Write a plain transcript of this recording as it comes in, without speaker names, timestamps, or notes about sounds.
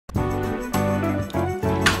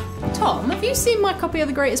Tom, have you seen my copy of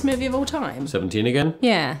the greatest movie of all time? 17 again?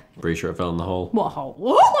 Yeah. Pretty sure it fell in the hole. What hole?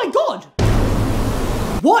 Oh my god!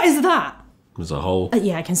 What is that? There's a hole.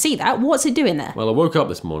 Yeah, I can see that. What's it doing there? Well, I woke up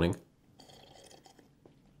this morning.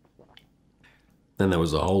 Then there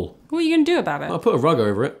was a hole. What are you going to do about it? I put a rug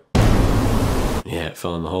over it. Yeah, it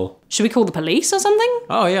fell in the hole. Should we call the police or something?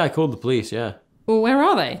 Oh yeah, I called the police, yeah. Well, where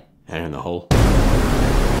are they? They're in the hole.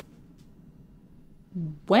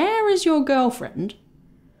 Where is your girlfriend?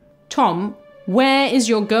 Tom, where is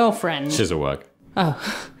your girlfriend? She's at work.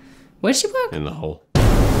 Oh. Where does she work? In the hole.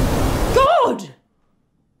 God!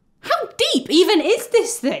 How deep even is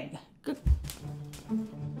this thing?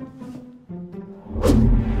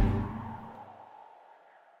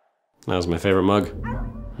 That was my favourite mug.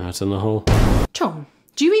 That's in the hole. Tom,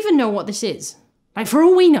 do you even know what this is? Like, for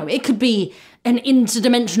all we know, it could be an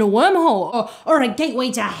interdimensional wormhole, or a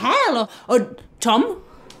gateway to hell, or... Tom?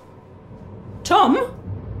 Tom?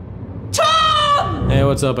 Tom! Hey,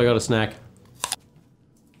 what's up? I got a snack.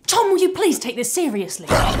 Tom, will you please take this seriously?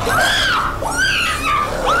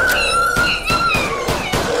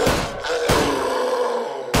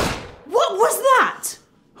 What was that?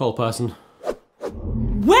 Hole person.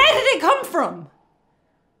 Where did it come from?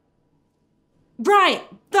 Right,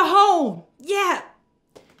 the hole. Yeah.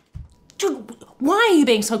 Dude, why are you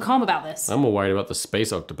being so calm about this? I'm more worried about the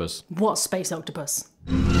space octopus. What space octopus?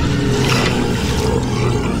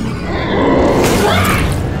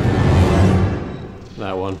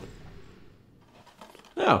 That one.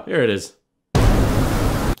 Oh, here it is.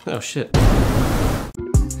 Oh shit.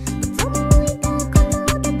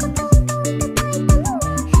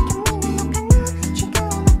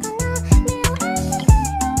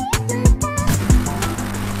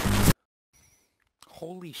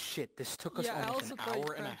 Holy shit, this took us almost an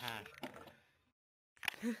hour and a half.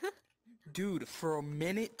 Dude, for a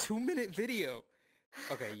 2-minute video.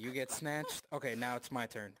 Okay, you get snatched. Okay, now it's my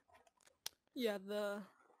turn. Yeah, the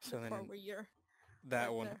So then part where you're that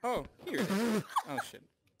right one. there. Oh, here it is. Oh shit.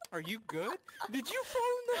 Are you good? Did you fall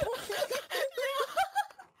in the hole?